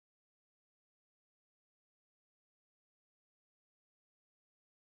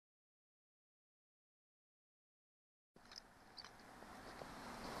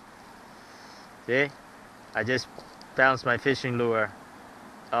See? I just bounced my fishing lure.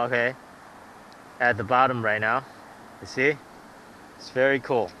 Okay. At the bottom right now. You see? It's very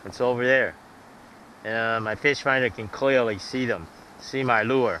cool. It's over there. And my fish finder can clearly see them. See my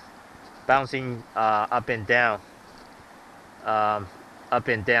lure bouncing up and down. Up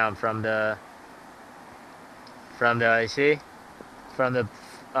and down from the you see? From the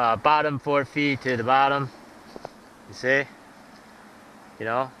bottom 4 feet to the bottom. You see? You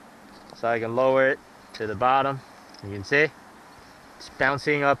know? So I can lower it to the bottom. You can see? It's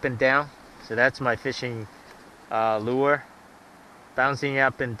bouncing up and down. So that's my fishing lure. Bouncing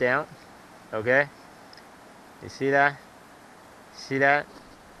up and down. Okay? You see that? See that?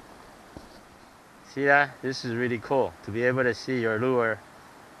 See that? This is really cool to be able to see your lure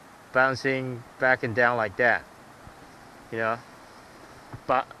bouncing back and down like that. You know?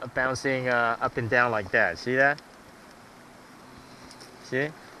 Bouncing up and down like that. See that? See?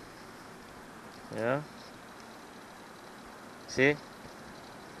 Yeah. See?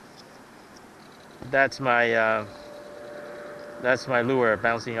 That's my lure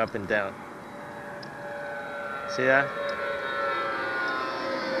bouncing up and down. See that?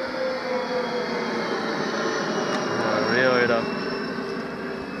 Reel it up.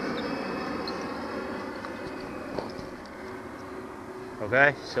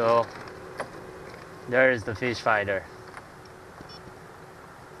 Okay, so there is the fish finder.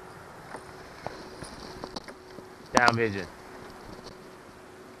 Down vision.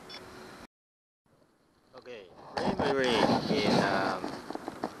 Okay, Raymarine in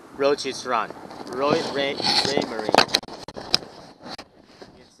Roach's Run. Raymarine. You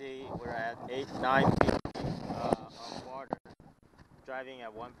can see we're at 9 feet of water, driving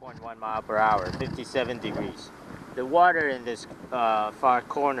at 1.1 mile per hour, 57 degrees. The water in this far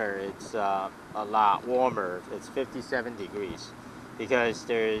corner, it's a lot warmer. It's 57 degrees because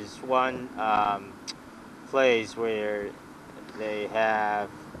there's one place where they have,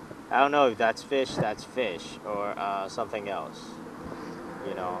 I don't know if that's fish, or something else,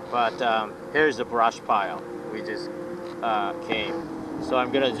 you know. But here's the brush pile. We just came. So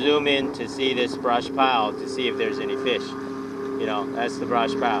I'm gonna zoom in to see this brush pile to see if there's any fish. You know, that's the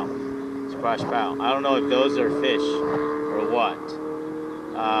brush pile. It's brush pile. I don't know if those are fish or what.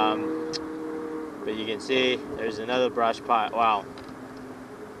 But you can see there's another brush pile. Wow.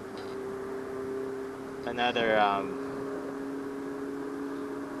 Another,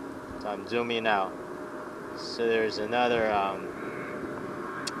 I'm zooming out. So there's another,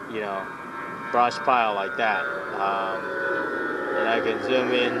 you know, brush pile like that. And I can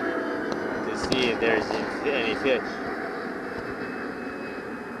zoom in to see if there's any fish.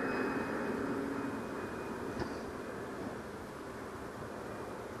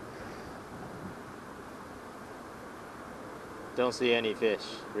 Don't see any fish,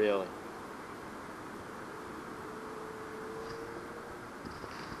 really.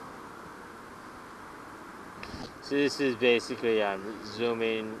 So this is basically, I'm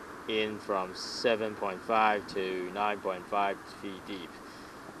zooming in from 7.5 to 9.5 feet deep.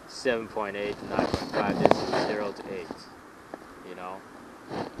 7.8 to 9.5, this is 0 to 8, you know?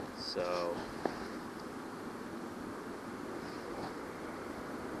 So,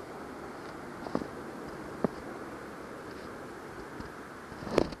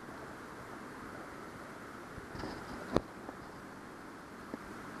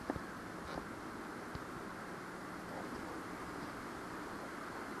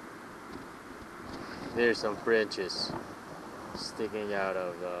 there's some branches sticking out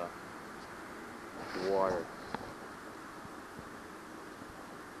of the water.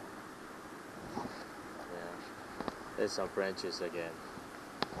 Yeah, there's some branches again.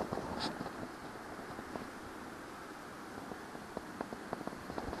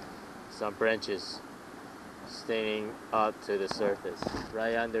 Some branches sticking up to the surface,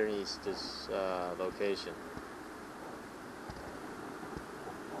 right underneath this location.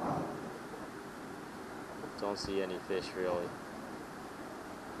 Don't see any fish really.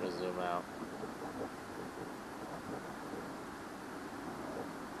 I'm gonna zoom out.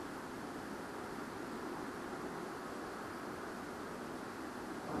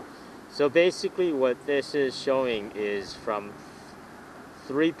 So basically what this is showing is from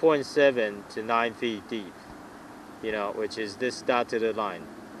 3.7 to 9 feet deep, you know, which is this dotted line.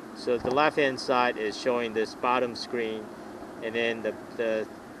 So the left hand side is showing this bottom screen, and then the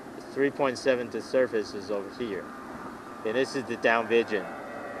 3.7 to surface is over here. And this is the down vision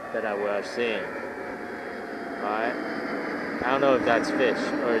that I was seeing. Alright? I don't know if that's fish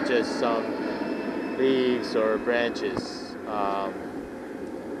or just some leaves or branches.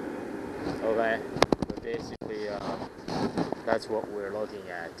 Okay? But basically, that's what we're looking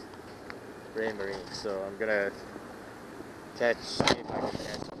at. Raymarine. So I'm gonna see if I can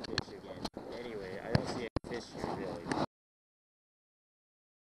catch